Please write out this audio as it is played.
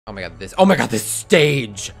Oh my god, this. Oh my god, this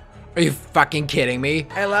stage! Are you fucking kidding me?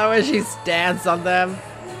 I love when she stands on them.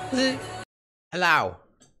 Hello.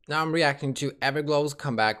 Now I'm reacting to EVERGLOW's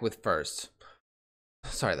comeback with First.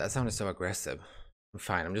 Sorry, that sounded so aggressive. I'm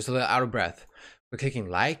fine. I'm just a little out of breath. We're clicking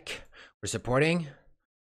like. We're supporting.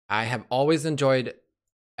 I have always enjoyed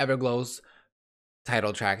EVERGLOW's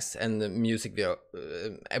title tracks and the music video,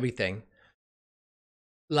 everything.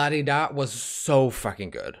 La Di Da was so fucking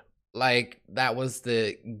good. Like, that was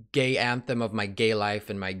the gay anthem of my gay life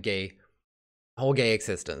and my whole gay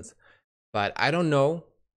existence. But I don't know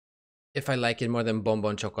if I like it more than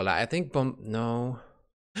Bonbon Chocolat. I think no.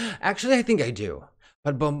 Actually, I think I do.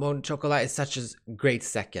 But Bonbon Chocolat is such a great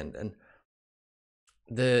second. And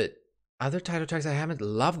the other title tracks I haven't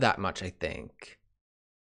loved that much, I think.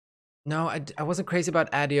 No, I wasn't crazy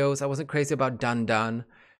about Adios. I wasn't crazy about Dun Dun.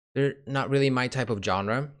 They're not really my type of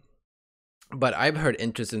genre. But I've heard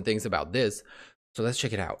interesting things about this. So let's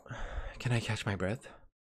check it out. Can I catch my breath?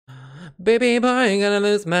 Baby boy, I'm gonna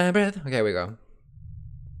lose my breath. Okay, here we go.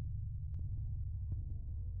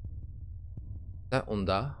 That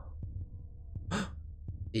Onda.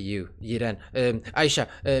 EU. Yiren. Aisha.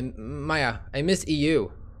 Maya. I miss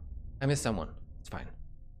EU. I miss someone. It's fine.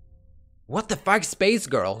 What the fuck? Space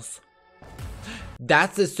Girls?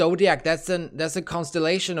 That's a zodiac. That's a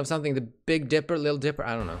constellation of something. The Big Dipper, Little Dipper.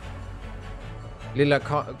 I don't know. Lilla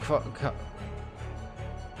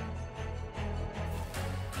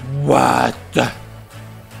What?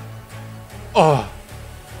 Oh.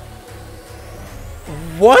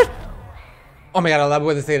 What? Oh my god, I love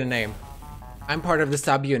when they say the name. I'm part of the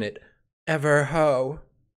subunit. EVERHO.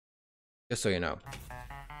 Just so you know.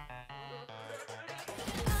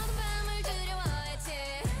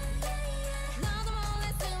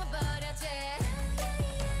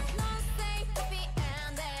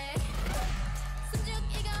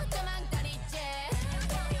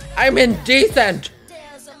 I'm indecent!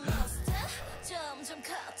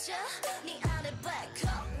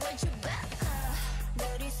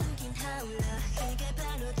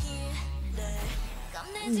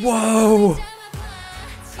 Whoa!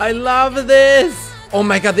 I love this! Oh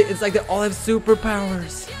my god, it's like they all have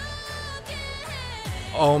superpowers.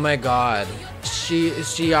 Oh my god.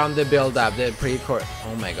 She on the build up, the pre-chorus.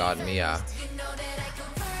 Oh my god, Mia.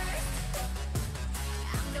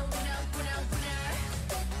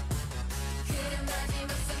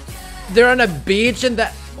 They're on a beach and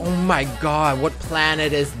that. Oh my god, what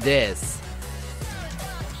planet is this?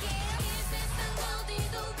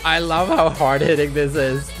 I love how hard hitting this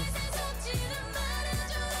is.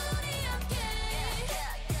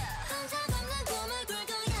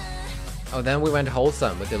 Oh, then we went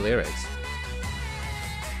wholesome with the lyrics.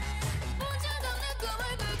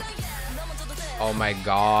 Oh my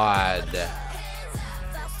god.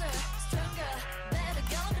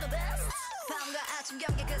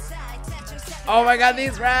 Oh my god,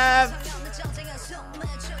 these raps!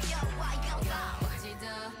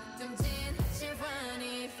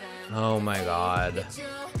 Oh my god.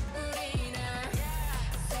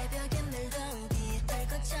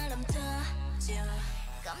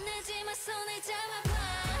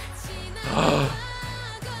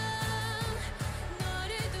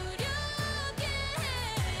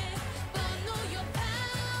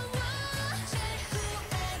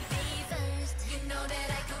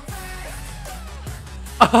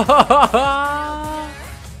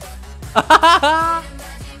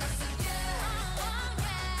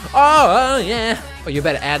 Oh yeah. Oh, you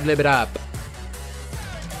better ad-lib it up.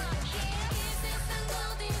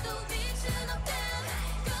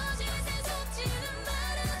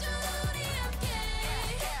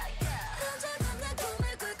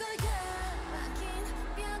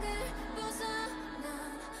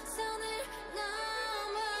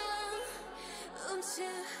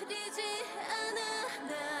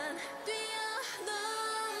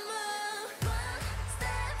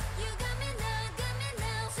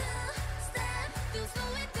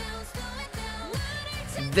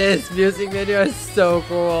 This music video is so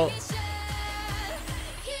cool.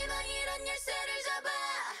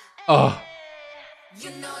 Oh.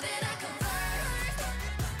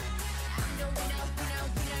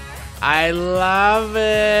 I love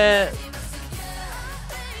it.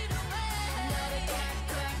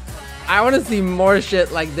 I want to see more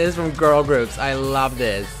shit like this from girl groups. I love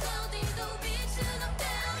this.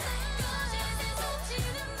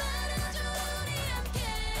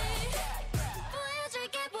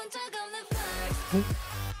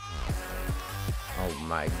 Oh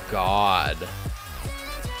my god.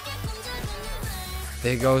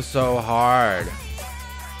 They go so hard.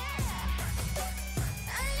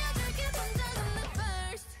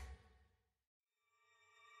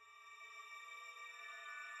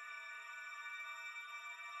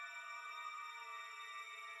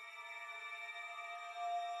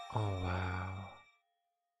 Oh, wow.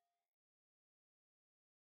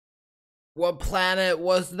 What planet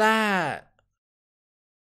was that?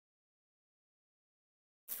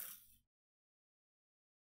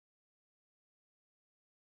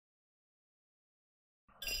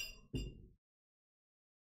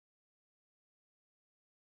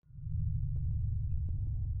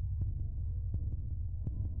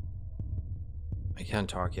 I can't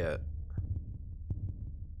talk yet.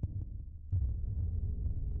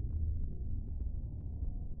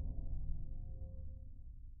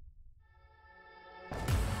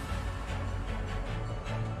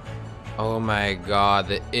 Oh my god,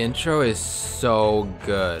 the intro is so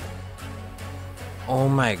good. Oh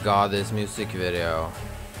my god, this music video.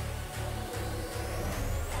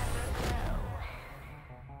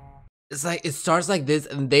 It's like, it starts like this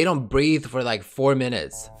and they don't breathe for like 4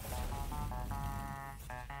 minutes.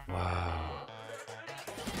 Wow.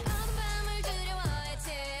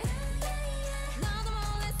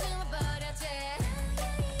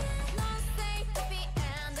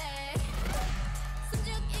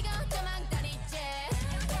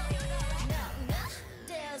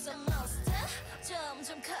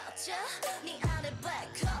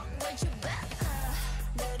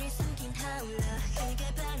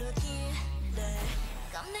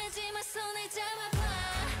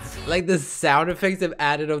 Like the sound effects they've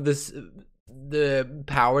added of this, the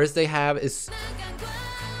powers they have is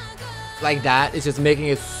like that. It's just making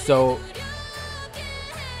it so.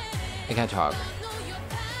 I can't talk.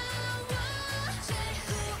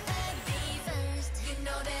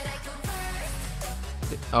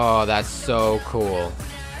 Oh, that's so cool.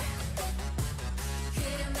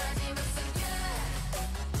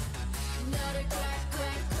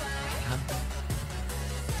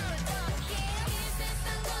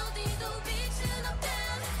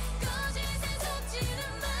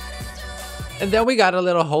 And then we got a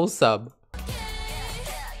little wholesome.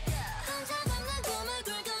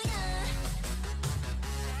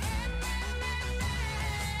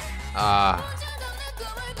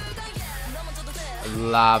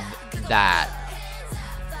 Love that.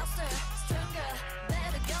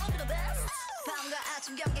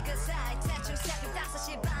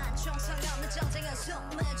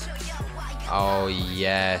 Oh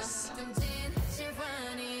yes.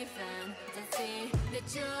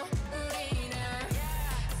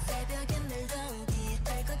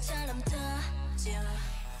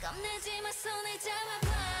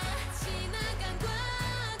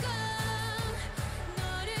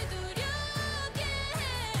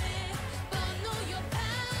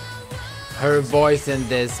 Her voice in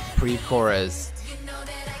this pre-chorus.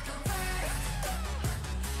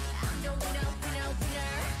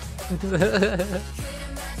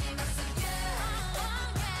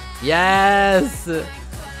 Yes.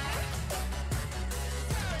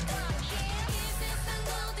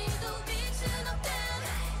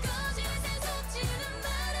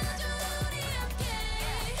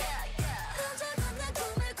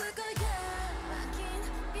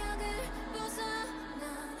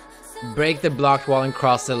 Break the blocked wall and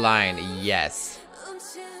cross the line. Yes.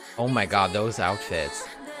 Oh my god, those outfits.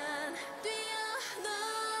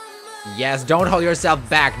 Yes, don't hold yourself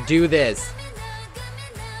back. Do this.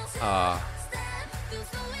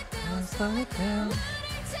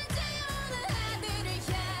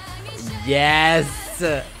 Yes.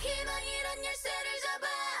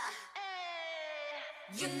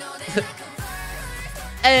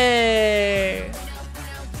 Hey.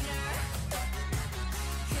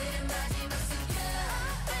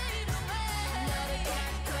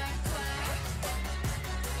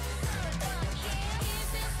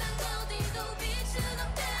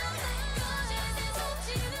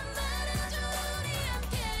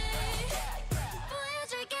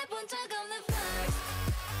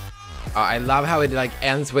 I love how it like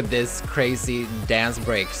ends with this crazy dance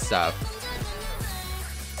break stuff.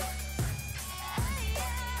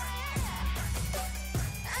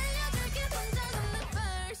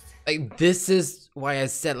 Like this is why I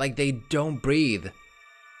said like they don't breathe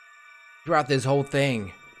throughout this whole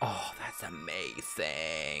thing. Oh, that's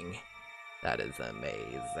amazing. That is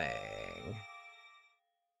amazing.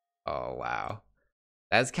 Oh wow.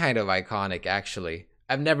 That's kind of iconic actually.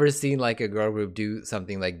 I've never seen like a girl group do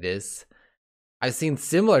something like this. I've seen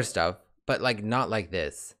similar stuff, but like not like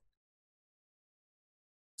this.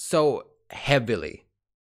 So heavily.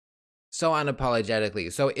 So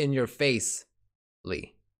unapologetically. So in your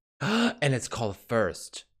face-ly. And it's called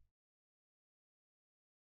First.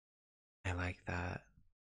 I like that.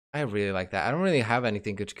 I really like that. I don't really have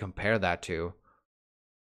anything good to compare that to.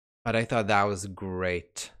 But I thought that was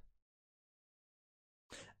great.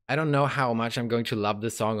 I don't know how much I'm going to love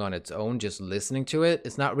this song on its own, just listening to it.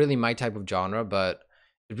 It's not really my type of genre, but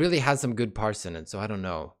it really has some good parts in it, so I don't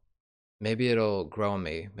know. Maybe it'll grow on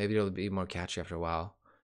me. Maybe it'll be more catchy after a while.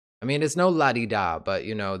 I mean, it's no la-di-da, but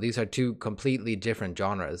you know, these are two completely different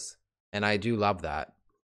genres, and I do love that.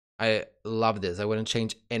 I love this. I wouldn't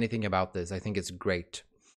change anything about this. I think it's great.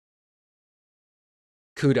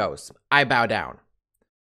 Kudos. I bow down.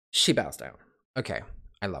 She bows down. Okay,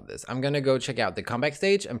 I love this. I'm gonna go check out the comeback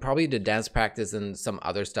stage and probably the dance practice and some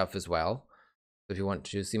other stuff as well. If you want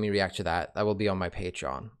to see me react to that, that will be on my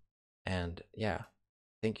Patreon. And yeah,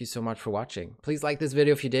 thank you so much for watching. Please like this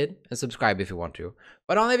video if you did, and subscribe if you want to.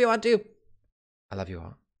 But only if you want to. I love you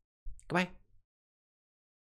all. Goodbye.